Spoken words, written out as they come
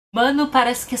Mano,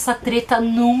 parece que essa treta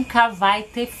nunca vai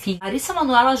ter fim. Larissa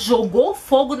Manoela jogou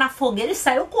fogo na fogueira e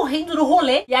saiu correndo no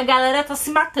rolê e a galera tá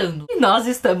se matando. E nós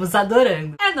estamos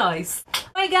adorando. É nóis.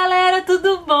 Oi galera,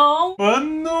 tudo bom?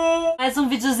 Mano! Mais um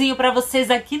videozinho pra vocês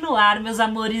aqui no ar, meus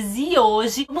amores. E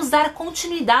hoje vamos dar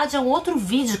continuidade a um outro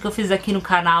vídeo que eu fiz aqui no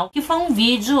canal, que foi um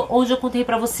vídeo onde eu contei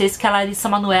pra vocês que a Larissa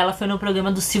Manoela foi no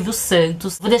programa do Silvio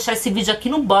Santos. Vou deixar esse vídeo aqui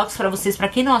no box pra vocês, pra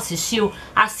quem não assistiu,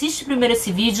 assiste primeiro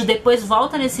esse vídeo, depois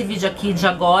volta nesse vídeo aqui de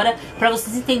agora pra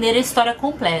vocês entenderem a história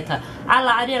completa. A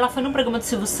Lari, ela foi no programa do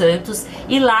Silvio Santos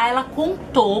e lá ela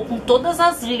contou com todas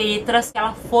as letras que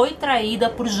ela foi traída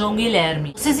por João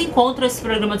Guilherme. Vocês encontram esse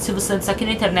programa do Silvio Santos aqui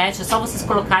na internet, é só vocês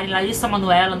colocarem Larissa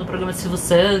Manoela no programa do Silvio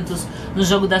Santos, no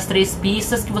jogo das 3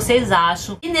 pistas, que vocês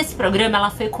acham. E nesse programa ela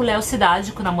foi com o Leo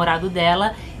Cidade, com o namorado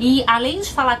dela, e além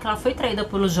de falar que ela foi traída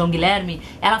pelo João Guilherme,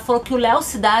 ela falou que o Leo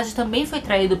Cidade também foi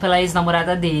traído pela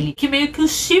ex-namorada dele, que meio que o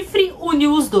chifre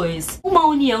uniu os dois. Uma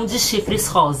união de chifres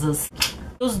rosas.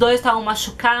 Os dois estavam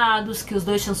machucados, que os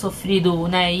dois tinham sofrido,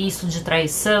 né, isso de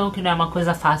traição, que não é uma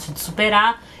coisa fácil de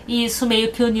superar. E isso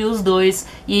meio que uniu os dois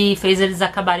e fez eles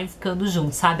acabarem ficando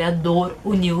juntos, sabe? A dor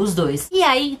uniu os dois. E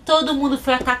aí todo mundo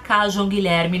foi atacar o João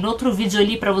Guilherme. No outro vídeo eu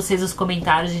li pra vocês os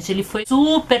comentários, gente. Ele foi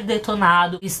super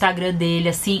detonado no Instagram dele,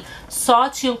 assim. Só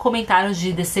tinham comentários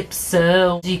de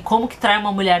decepção, de como que trai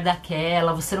uma mulher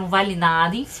daquela, você não vale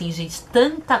nada. Enfim, gente,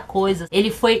 tanta coisa.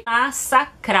 Ele foi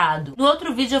massacrado. No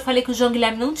outro vídeo eu falei que o João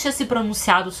Guilherme não tinha se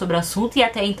pronunciado sobre o assunto, e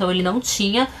até então ele não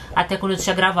tinha, até quando eu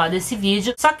tinha gravado esse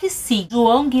vídeo. Só que sim,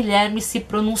 João Guilherme se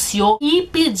pronunciou e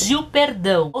pediu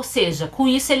perdão. Ou seja, com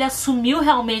isso ele assumiu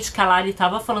realmente que a Lari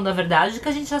estava falando a verdade, que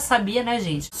a gente já sabia, né,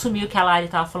 gente? Assumiu que a Lari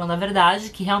estava falando a verdade,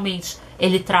 que realmente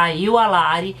ele traiu a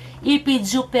Lari e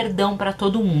pediu perdão pra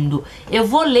todo mundo. Eu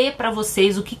vou ler pra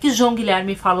vocês o que João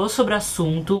Guilherme falou sobre o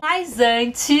assunto. Mas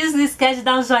antes, não esquece de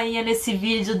dar um joinha nesse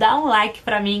vídeo, dá um like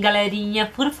pra mim,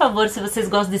 galerinha. Por favor, se vocês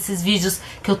gostam desses vídeos,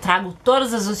 que eu trago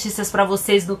todas as notícias pra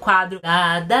vocês no quadro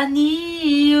Dada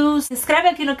News. Se inscreve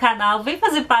aqui no canal, vem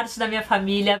fazer parte da minha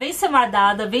família, vem ser uma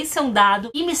dada, vem ser um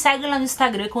dado. E me segue lá no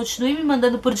Instagram, continue me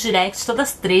mandando por direct todas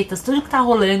as tretas, tudo que tá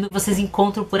rolando. Vocês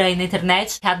encontram por aí na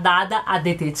internet, que a Dada, a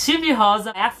detetive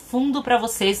rosa, é a fundo pra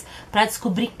vocês, pra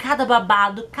descobrir cada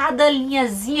babado, cada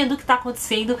linhazinha do que tá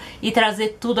acontecendo e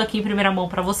trazer tudo aqui em primeira mão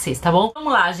pra vocês, tá bom?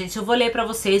 Vamos lá, gente, eu vou ler pra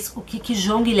vocês o que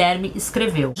João Guilherme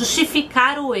escreveu.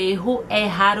 Justificar o erro é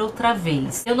errar outra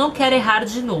vez. Eu não quero errar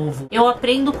de novo. Eu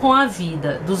aprendo com a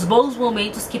vida. Dos bons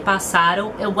momentos que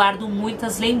passaram, eu guardo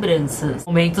muitas lembranças.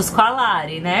 Momentos com a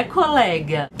Lari, né,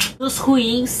 colega? Dos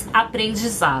ruins,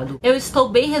 aprendizado. Eu estou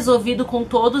bem resolvido com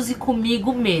todos e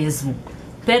comigo mesmo.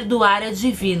 Perdoar é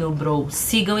divino, bro.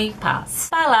 Sigam em paz.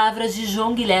 Palavras de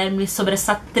João Guilherme sobre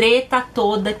essa treta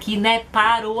toda que, né,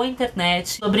 parou a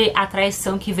internet, sobre a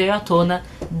traição que veio à tona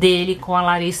dele com a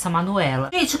Larissa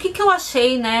Manoela. Gente, o que eu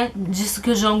achei, né, disso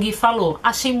que o João Gui falou?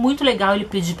 Achei muito legal ele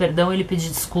pedir perdão, ele pedir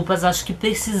desculpas. Acho que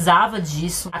precisava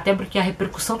disso, até porque a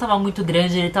repercussão tava muito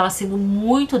grande, ele tava sendo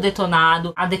muito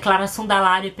detonado. A declaração da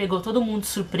Lari pegou todo mundo de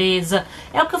surpresa.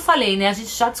 É o que eu falei, né, a gente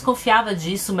já desconfiava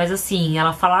disso, mas assim,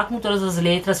 ela falar com todas as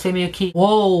letras foi meio que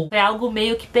uou, foi algo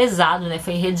meio que pesado, né?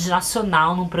 Foi em rede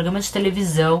nacional, num programa de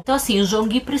televisão. Então assim, o João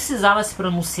Gui precisava se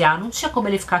pronunciar, não tinha como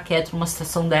ele ficar quieto numa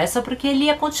situação dessa, porque ele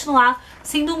ia continuar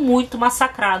sendo muito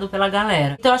massacrado pela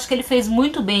galera. Então eu acho que ele fez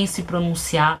muito bem em se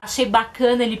pronunciar. Achei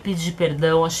bacana ele pedir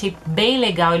perdão, achei bem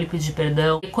legal ele pedir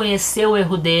perdão, reconhecer o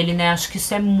erro dele, né? Acho que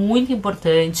isso é muito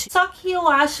importante. Só que eu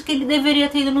acho que ele deveria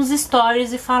ter ido nos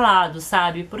stories e falado,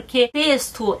 sabe? Porque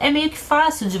texto é meio que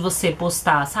fácil de você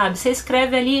postar, sabe? Você escreve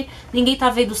ali, ninguém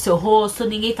tá vendo o seu rosto,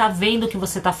 ninguém tá vendo o que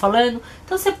você tá falando,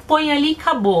 então você põe ali e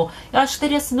acabou. Eu acho que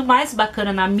teria sido mais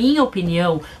bacana, na minha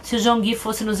opinião, se o João Gui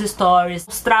fosse nos stories,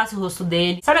 mostrasse o rosto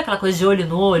dele, sabe aquela coisa de olho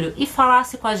no olho, e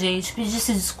falasse com a gente,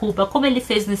 pedisse desculpa, como ele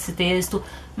fez nesse texto,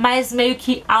 mas meio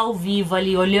que ao vivo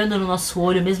ali, olhando no nosso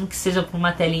olho, mesmo que seja por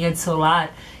uma telinha de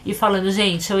celular, e falando,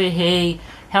 gente, eu errei,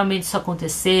 realmente isso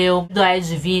aconteceu, perdoar é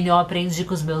divino, eu aprendi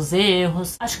com os meus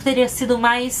erros. Acho que teria sido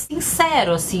mais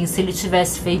sincero, assim, se ele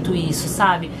tivesse feito isso,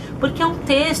 sabe? Porque é um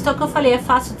texto, é o que eu falei, é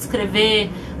fácil de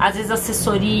escrever, às vezes a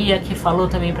assessoria que falou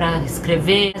também pra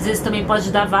escrever, às vezes também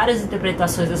pode dar várias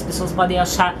interpretações, as pessoas podem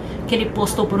achar que ele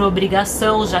postou por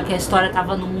obrigação, já que a história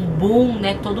tava num boom,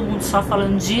 né, todo mundo só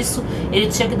falando disso, ele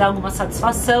tinha que dar alguma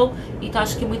satisfação, então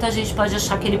acho que muita gente pode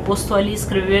achar que ele postou ali,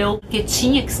 escreveu, porque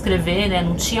tinha que escrever, né,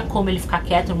 não tinha como ele ficar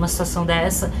quieto numa situação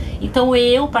dessa. Então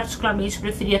eu particularmente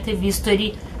preferia ter visto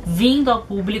ele vindo ao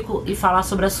público e falar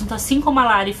sobre o assunto, assim como a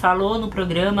Lari falou no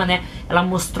programa, né? Ela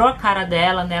mostrou a cara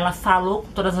dela, né? Ela falou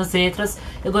com todas as letras.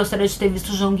 Eu gostaria de ter visto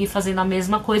o João Gui fazendo a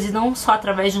mesma coisa, e não só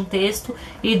através de um texto,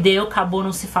 e acabou,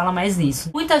 não se fala mais nisso.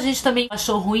 Muita gente também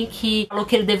achou ruim que falou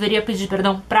que ele deveria pedir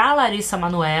perdão pra Larissa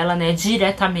Manoela, né?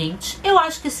 Diretamente. Eu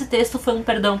acho que esse texto foi um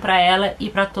perdão pra ela e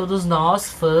pra todos nós,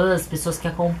 fãs, pessoas que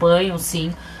acompanham,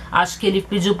 sim. Acho que ele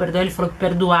pediu perdão, ele falou que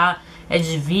perdoar é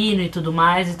divino e tudo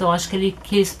mais, então acho que ele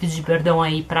quis pedir perdão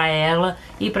aí pra ela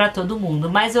e pra todo mundo.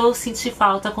 Mas eu senti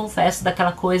falta, confesso,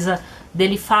 daquela coisa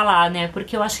dele falar, né?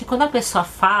 Porque eu acho que quando a pessoa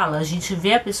fala, a gente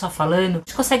vê a pessoa falando, a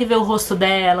gente consegue ver o rosto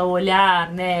dela, o olhar,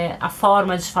 né? A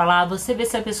forma de falar, você vê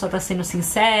se a pessoa tá sendo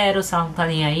sincera ou se ela não tá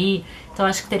nem aí. Então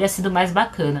acho que teria sido mais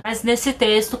bacana. Mas nesse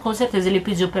texto, com certeza, ele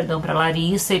pediu perdão pra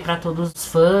Larissa e pra todos os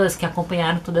fãs que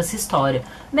acompanharam toda essa história.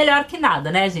 Melhor que nada,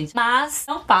 né, gente? Mas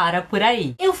não para por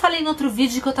aí. Eu falei no outro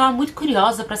vídeo que eu tava muito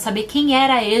curiosa pra saber quem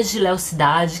era a ex de Leo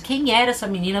Cidade, quem era essa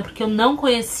menina, porque eu não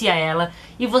conhecia ela.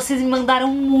 E vocês me mandaram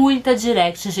muita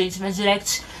direct, gente. Minha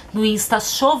direct no Insta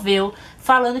choveu,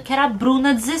 falando que era a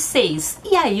Bruna 16.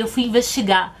 E aí eu fui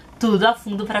investigar tudo a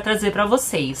fundo pra trazer pra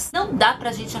vocês. Não dá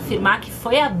pra gente afirmar que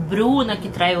foi a Bruna que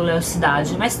traiu o Leo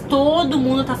Cidade, mas todo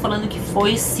mundo tá falando que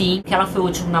foi sim, que ela foi o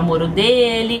último namoro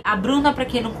dele. A Bruna, pra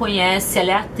quem não conhece,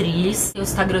 ela é atriz, tem um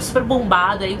Instagram super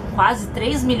bombado aí, com quase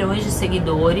 3 milhões de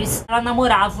seguidores. Ela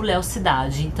namorava o Leo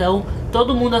Cidade, então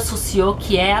todo mundo associou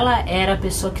que ela era a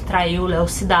pessoa que traiu o Leo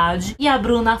Cidade, e a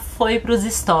Bruna foi pros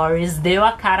stories, deu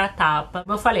a cara a tapa.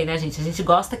 Como eu falei, né, gente, a gente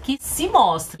gosta que se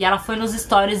mostre. E ela foi nos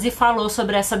stories e falou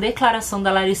sobre essa declaração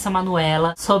da Larissa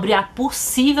Manoela sobre a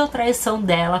possível traição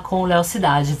dela com o Leo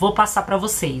Cidade. Vou passar pra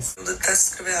vocês. Eu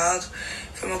detesto escrever errado,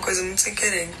 foi uma coisa muito sem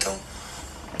querer, então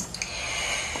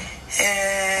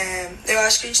eu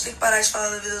acho que a gente tem que parar de falar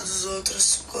da vida dos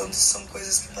outros quando são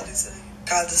coisas que podem ser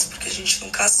delicadas, porque a gente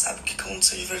nunca sabe o que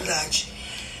aconteceu de verdade.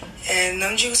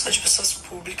 Não digo só de pessoas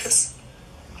públicas,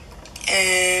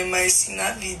 mas sim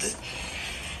na vida.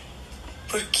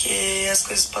 Porque as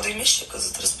coisas podem mexer com as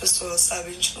outras pessoas,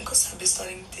 sabe? A gente nunca sabe a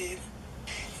história inteira.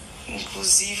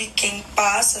 Inclusive, quem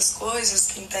passa as coisas,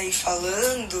 quem tá aí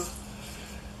falando,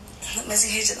 mas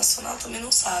em rede nacional também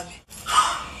não sabe.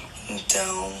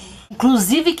 Então...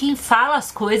 Inclusive, quem fala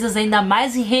as coisas, ainda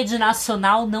mais em rede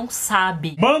nacional, não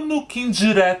sabe. Mano, que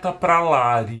indireta pra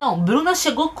Lari. Não, Bruna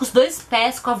chegou com os 2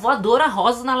 pés, com a voadora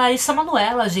rosa na Larissa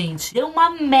Manoela, gente. Deu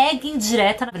uma mega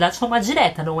indireta. Na verdade, foi uma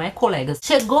direta, não é, colegas?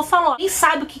 Chegou, falou, quem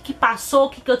sabe o que passou, o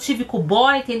que eu tive com o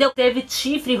boy, entendeu? Teve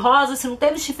chifre rosa, se não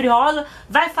teve chifre rosa,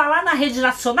 vai falar na rede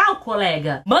nacional,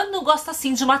 colega? Mano, gosta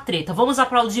sim de uma treta. Vamos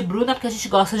aplaudir Bruna, porque a gente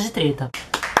gosta de treta.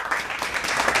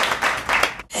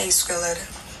 É isso, galera.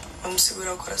 Vamos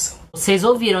segurar o coração. Vocês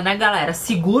ouviram, né, galera?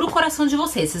 Segura o coração de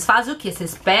vocês. Vocês fazem o quê?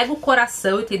 Vocês pegam o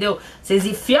coração, entendeu? Vocês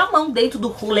enfiam a mão dentro do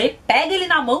rolê, pega ele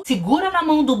na mão, segura na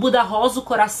mão do Buda Rosa o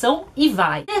coração e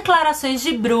vai. Declarações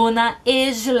de Bruna,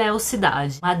 ex de Leo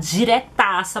Cidade. Uma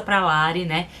diretaça pra Lari,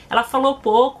 né? Ela falou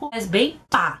pouco, mas bem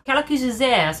pá. O que ela quis dizer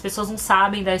é, as pessoas não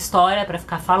sabem da história pra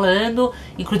ficar falando,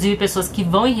 inclusive pessoas que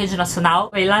vão em rede nacional.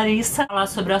 Foi Larissa falar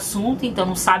sobre o assunto, então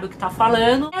não sabe o que tá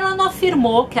falando. Ela não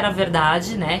afirmou que era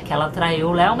verdade, né? Que ela traiu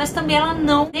o Leo, mas também ela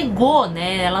não negou,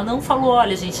 né? Ela não falou,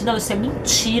 olha, gente, não, isso é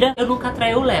mentira, eu nunca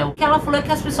traí o Leo. O que ela falou é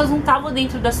que as pessoas não estavam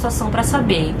dentro da situação pra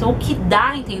saber. Então o que dá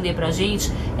a entender pra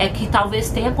gente é que talvez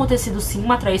tenha acontecido sim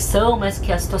uma traição, mas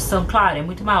que a situação, claro, é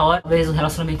muito maior. Talvez o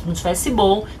relacionamento não tivesse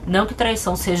bom, não que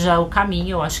traição seja o caminho.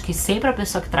 Eu acho que sempre a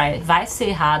pessoa que trai vai ser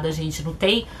errada, a gente não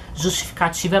tem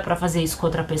justificativa pra fazer isso com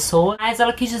outra pessoa, mas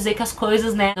ela quis dizer que as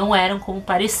coisas, né, não eram como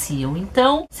pareciam.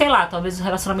 Então, sei lá, talvez o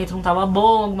relacionamento não tava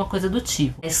bom, alguma coisa do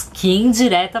tipo. Mas que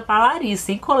indireta pra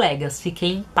Larissa, hein, colegas?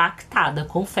 Fiquei impactada,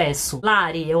 confesso.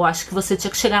 Lari, eu acho que você tinha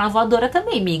que chegar na voadora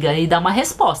também, miga, e dar uma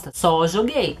resposta. Só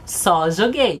joguei, só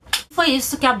joguei. Foi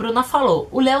isso que a Bruna falou.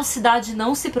 O Leo Cidade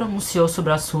não se pronunciou sobre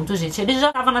o assunto, gente. Ele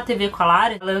já tava na TV com a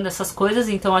Lari falando essas coisas,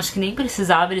 então acho que nem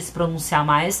precisava ele se pronunciar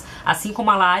mais. Assim como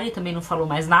a Lari também não falou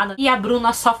mais nada. E a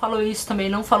Bruna só falou isso também,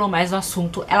 não falou mais no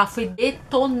assunto. Ela foi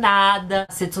detonada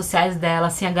nas redes sociais dela,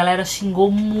 assim, a galera xingou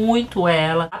muito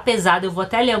ela. Apesar de eu vou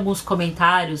até ler alguns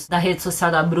comentários da rede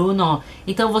social da Bruna, ó.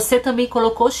 Então você também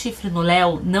colocou chifre no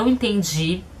Leo? Não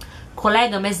entendi.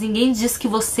 Colega, mas ninguém disse que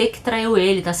você que traiu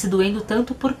ele, tá se doendo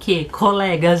tanto por quê?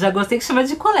 Colega, já gostei que chama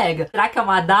de colega. Será que é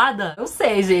uma dada? Não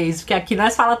sei, gente, porque aqui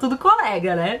nós fala tudo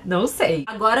colega, né? Não sei.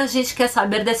 Agora a gente quer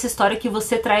saber dessa história que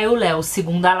você traiu o Leo,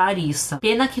 segundo a Larissa.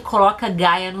 Pena que coloca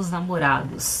gaia nos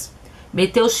namorados.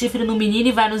 Meteu o chifre no menino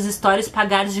e vai nos stories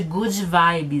pagar de good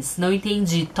vibes. Não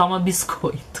entendi, toma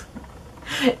biscoito.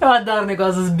 Eu adoro o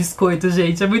negócio dos biscoitos,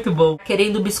 gente, é muito bom.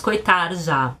 Querendo biscoitar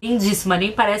já. Lindíssima,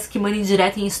 nem parece que manda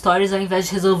indireta em stories ao invés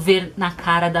de resolver na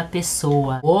cara da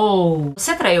pessoa. Uou!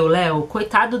 Você traiu o Léo?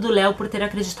 Coitado do Léo por ter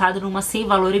acreditado numa sem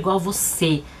valor igual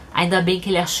você. Ainda bem que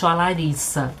ele achou a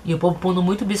Larissa. E o povo pondo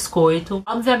muito biscoito.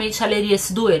 Obviamente ela iria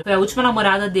se doer. Foi a última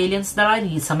namorada dele antes da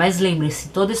Larissa. Mas lembre-se,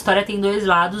 toda história tem dois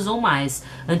lados ou mais.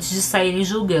 Antes de saírem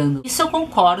julgando. Isso eu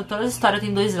concordo, toda história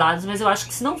tem dois lados. Mas eu acho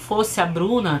que se não fosse a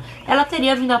Bruna, ela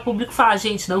teria vindo a público e falar: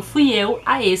 gente, não fui eu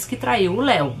a ex que traiu o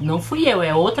Léo. Não fui eu,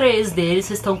 é outra ex dele,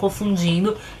 vocês estão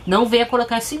confundindo. Não venha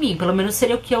colocar isso em mim. Pelo menos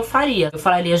seria o que eu faria. Eu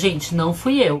falaria: gente, não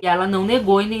fui eu. E ela não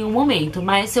negou em nenhum momento.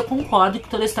 Mas eu concordo que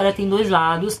toda história tem dois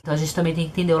lados. Então a gente também tem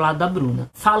que entender o lado da Bruna.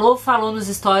 Falou nos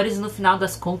stories e no final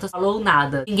das contas falou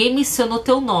nada. Ninguém mencionou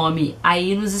teu nome.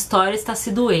 Aí nos stories tá se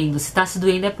doendo. Se tá se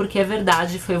doendo é porque é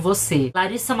verdade, foi você.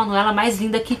 Larissa Manoela mais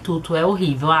linda que tudo. É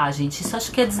horrível. Ah, gente, isso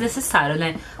acho que é desnecessário,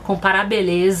 né? Comparar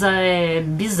beleza é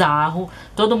bizarro.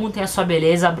 Todo mundo tem a sua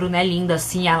beleza. A Bruna é linda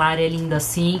assim, a Lara é linda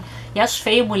assim. E acho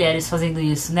feio mulheres fazendo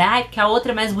isso, né? Ai, porque a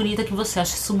outra é mais bonita que você.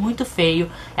 Acho isso muito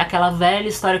feio. É aquela velha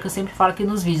história que eu sempre falo aqui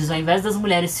nos vídeos. Ao invés das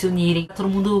mulheres se unirem, todo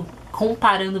mundo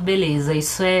comparando beleza.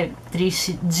 Isso é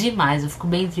triste demais. Eu fico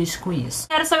bem triste com isso.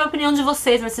 Quero saber a opinião de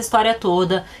vocês nessa história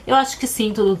toda. Eu acho que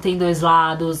sim, tudo tem dois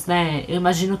lados, né? Eu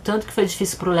imagino tanto que foi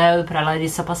difícil pro Léo e pra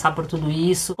Larissa passar por tudo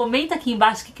isso. Comenta aqui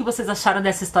embaixo o que vocês acharam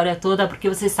dessa história toda, porque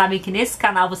vocês sabem que nesse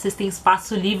canal vocês têm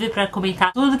espaço livre pra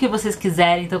comentar tudo que vocês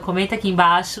quiserem. Então comenta aqui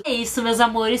embaixo. É isso, meus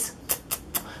amores.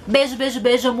 Beijo, beijo,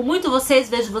 beijo. Amo muito vocês.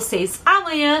 Vejo vocês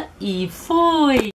amanhã e fui!